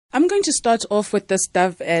I'm going to start off with this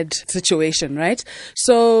Dove Ed situation, right?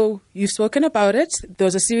 So you've spoken about it. There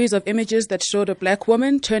was a series of images that showed a black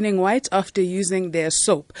woman turning white after using their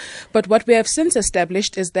soap. But what we have since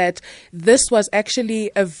established is that this was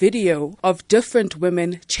actually a video of different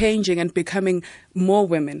women changing and becoming more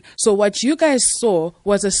women. So what you guys saw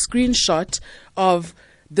was a screenshot of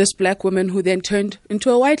this black woman who then turned into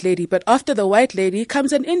a white lady. But after the white lady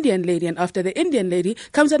comes an Indian lady, and after the Indian lady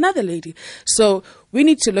comes another lady. So we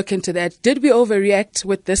need to look into that. Did we overreact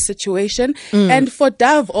with this situation? And for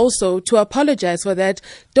Dove also to apologize for that.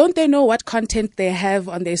 Don't they know what content they have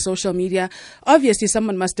on their social media? Obviously,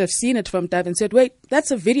 someone must have seen it from Dove and said, wait,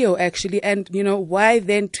 that's a video actually. And, why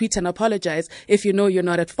then tweet and apologize if you know you're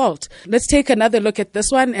not at fault? Let's take another look at this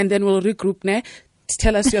one and then we'll regroup now.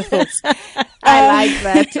 Tell us your thoughts. I like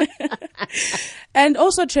that. And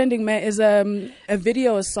also trending, May, is a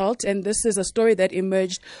video assault, and this is a story that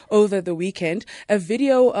emerged over the weekend. A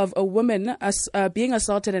video of a woman being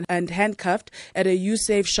assaulted and handcuffed at a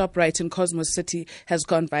USave ShopRite in Cosmos City has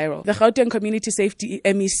gone viral. The Gauteng Community Safety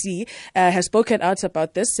MEC has spoken out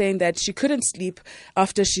about this, saying that she couldn't sleep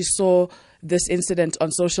after she saw this incident on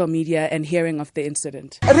social media and hearing of the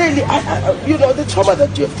incident. Really, the trauma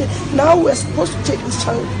that you have taken. Now we're supposed to take this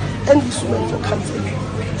child and this woman for counseling.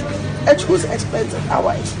 At whose expense? At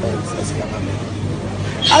our expense as government.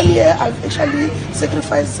 I'm here, I've actually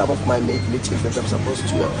sacrificed some of my meetings that I'm supposed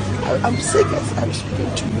to. I'm sick as I'm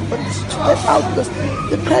speaking to you, but to get out because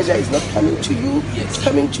the pressure is not coming to you, it's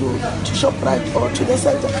coming to ShopRite or to the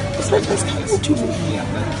center. The pressure is coming to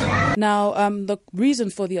me. Now, the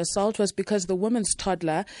reason for the assault was because the woman's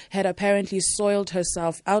toddler had apparently soiled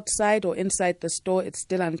herself outside or inside the store. It's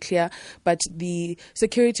still unclear, but the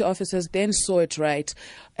security officers then saw it right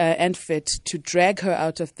and fit to drag her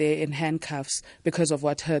out of there in handcuffs because of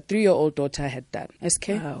what her 3-year-old daughter had done. SK?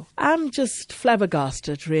 Wow. I'm just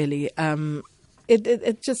flabbergasted, really.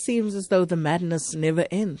 It just seems as though the madness never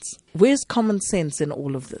ends. Where's common sense in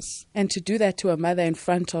all of this? And to do that to a mother in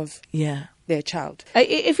front of their child.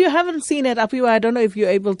 If you haven't seen it, Apiwa, I don't know if you're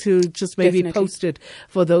able to just maybe Definitely post it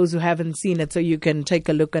for those who haven't seen it so you can take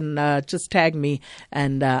a look and just tag me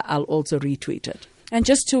and I'll also retweet it. And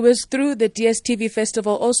just to whiz through the DSTV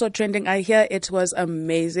festival, also trending, I hear it was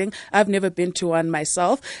amazing. I've never been to one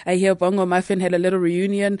myself. I hear Bongo Muffin had a little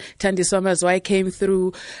reunion. Thandi Somazwai came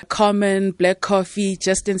through. Common, Black Coffee,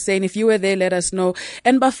 just insane. If you were there, let us know.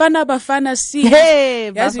 And Bafana see. Hey,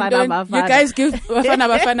 yes, Bafana. You guys give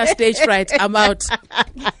Bafana stage fright. I'm out.